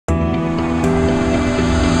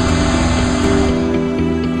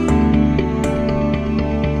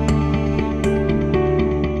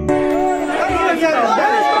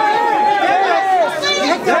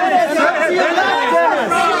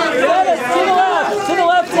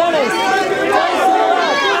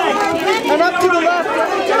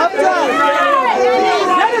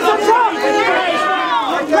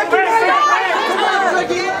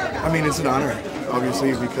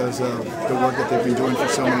obviously, because of the work that they've been doing for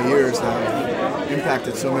so many years that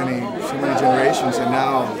impacted so many generations, and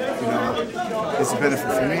now, you know, it's a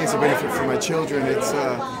benefit for me, it's a benefit for my children.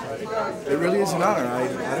 It really is an honor.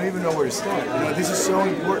 I don't even know where to start. You know, this is so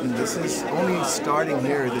important. This is only starting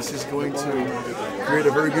here. This is going to create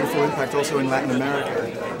a very beautiful impact also in Latin America,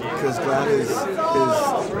 because GLAAD is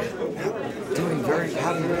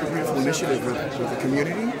having a very beautiful initiative with the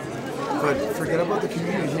community. But forget about the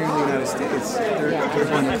community here in the United States. They're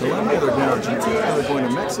going to Colombia, they're going to Argentina, they're going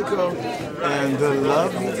to Mexico, and the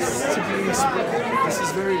love needs to be spread. This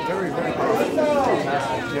is very, very, very powerful.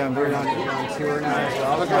 Yeah, I'm very happy.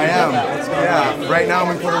 I am. Yeah, right now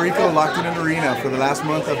I'm in Puerto Rico, locked in an arena. For the last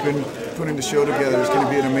month I've been putting the show together. It's going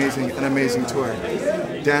to be an amazing tour.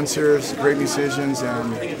 Dancers, great musicians,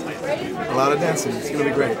 and a lot of dancing. It's going to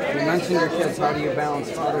be great. You mentioned your kids. How do you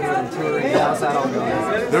balance fatherhood and touring? How's that all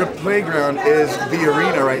going? Their playground is the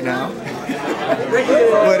arena right now,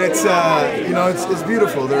 but it's you know, it's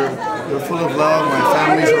beautiful. They're full of love. My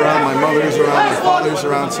family's around, my mother's around, my father's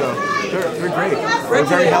around, so they're great. They're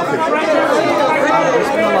very healthy.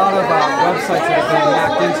 There's been a lot of websites that have been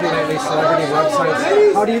hacked into lately, celebrity websites.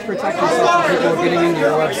 How do you protect yourself from people getting into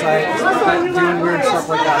your website, doing weird stuff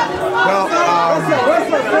like that? Well,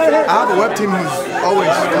 I have a web team who's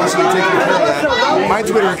always constantly taking care of that. My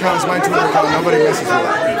Twitter account is my Twitter account. Nobody messes with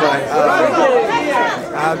that. But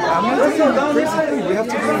I'm not doing a crazy thing. We have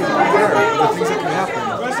to be aware of the things that can happen.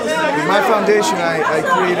 With my foundation, I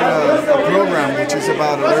created a program which is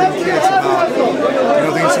about alerting kids about, you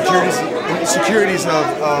know, the insecurities of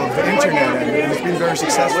the internet, and it's been very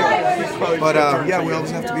successful. But yeah, we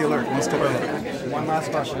always have to be alert, one step ahead. One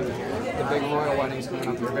last question. The big royal wedding's coming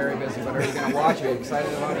up. You're very busy, but are you going to watch it? Are you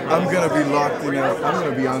excited about it? I'm going to be locked in. I'm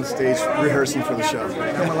going to be on stage rehearsing for the show.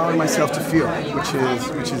 I'm allowing myself to feel, which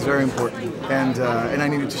is very important, and I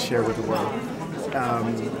needed to share with the world.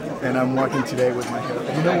 And I'm walking today with my hair.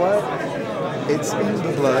 You know what? It's in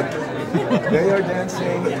the blood. They are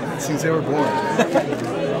dancing since they were born.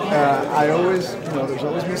 I always, you know, there's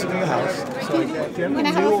always music in the house. So do you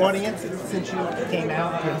have a new audience since you came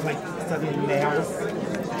out? It was like studying nails.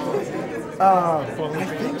 I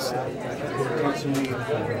think so.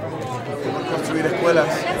 Construir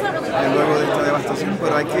escuelas luego de esta devastación,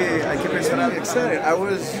 pero hay que pensar. I'm excited. I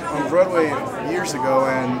was on Broadway years ago,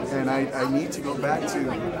 and I need to go back to, you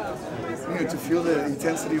know, to feel the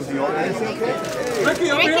intensity of the audience. Ricky,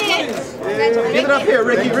 over here, please. Give it up here,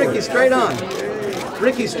 Ricky. Ricky, straight on.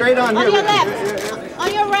 Ricky, straight on here. On your left. On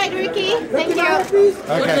your right, Ricky. Thank you.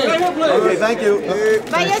 Okay, thank you.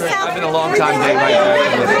 By yourself. I've been a long time date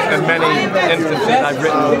writer. In many instances, I've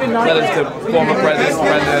written letters to former presidents,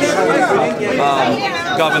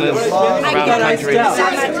 governors around the country.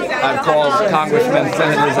 I've called congressmen,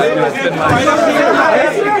 senators. It's been my...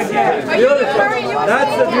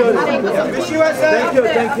 That's the beautiful. Thank you,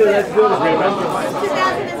 thank you. That's beautiful.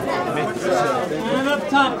 And up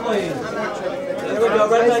top, please. There we go.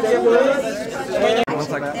 Right back here, please. One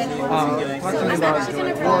second. Talk to me about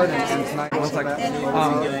GLAAD Awards and tonight. One second.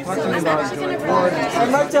 Talk to me about GLAAD Awards.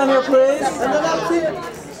 And right down here, please. And then up here.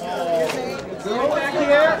 Go back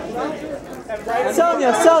here.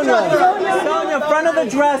 Sonia, front of the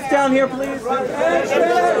dress down here, please.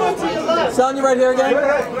 Sonia, right here again.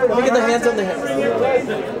 Let me get the hands on the hips.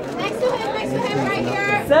 Next to him, right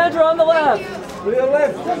here. Sandra on the left.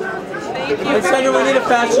 Thank you. Wait, Sandra, we need a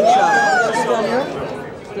fashion shot. Down here.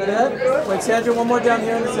 Go ahead. Wait, Sandra, one more down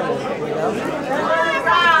here in the center. There we go.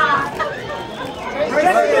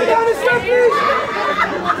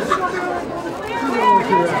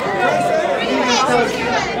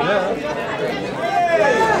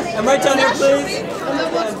 And right down here, please.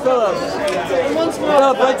 And Philip.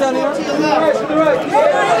 Philip, right down here.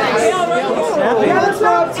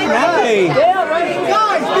 Snappy.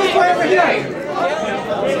 Guys, please go over here.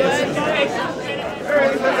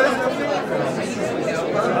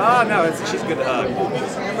 Oh, no, she's good to hug.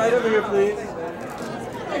 And right over here, please.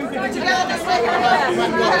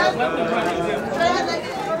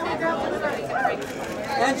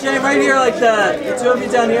 And Jay, right here like that. The two of you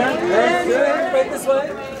down here. Right this way.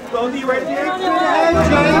 Both of you right here.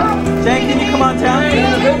 Jay, can you come on down?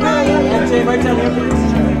 And Jay, right down here, please.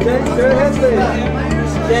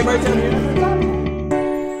 Jay, right down here.